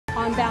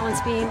on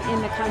balance beam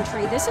in the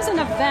country. This is an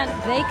event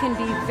they can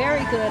be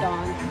very good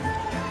on.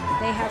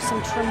 They have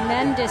some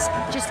tremendous,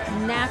 just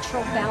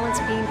natural balance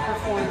beam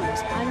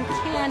performers,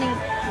 uncanny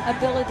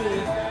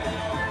ability.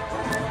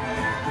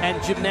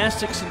 And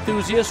gymnastics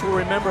enthusiasts will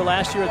remember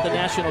last year at the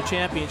National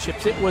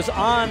Championships, it was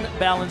on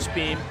balance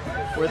beam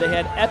where they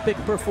had epic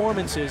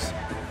performances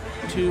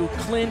to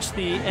clinch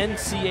the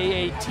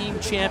NCAA Team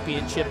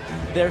Championship,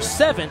 their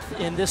 7th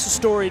in this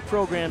storied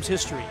program's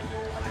history.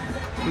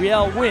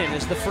 Brielle Nguyen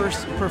is the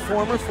first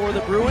performer for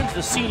the Bruins.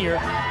 The senior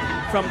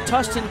from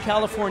Tustin,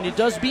 California,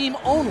 does beam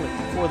only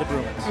for the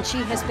Bruins. And she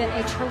has been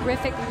a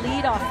terrific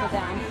leadoff for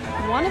them.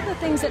 One of the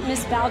things that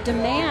Miss Val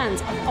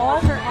demands of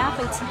all her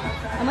athletes,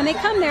 and when they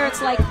come there,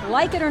 it's like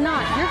it or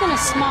not, you're going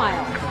to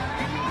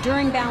smile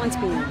during balance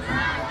beam.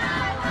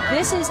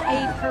 This is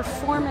a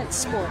performance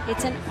sport.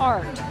 It's an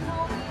art.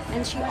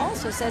 And she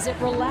also says it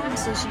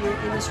relaxes you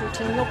in this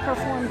routine. You'll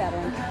perform better.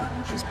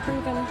 And she's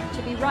proven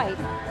to be right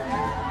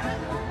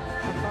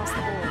across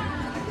the board.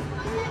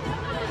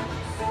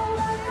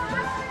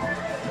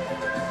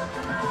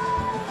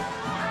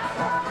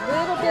 A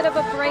little bit of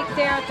a break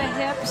there at the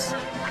hips.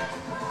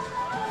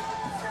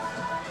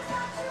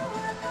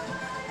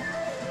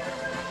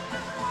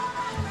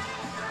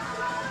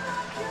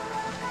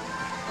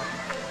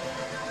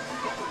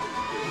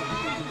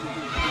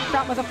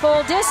 Front with a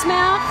full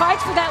dismount,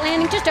 fights for that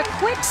landing. Just a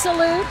quick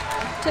salute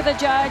to the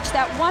judge.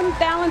 That one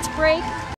balance break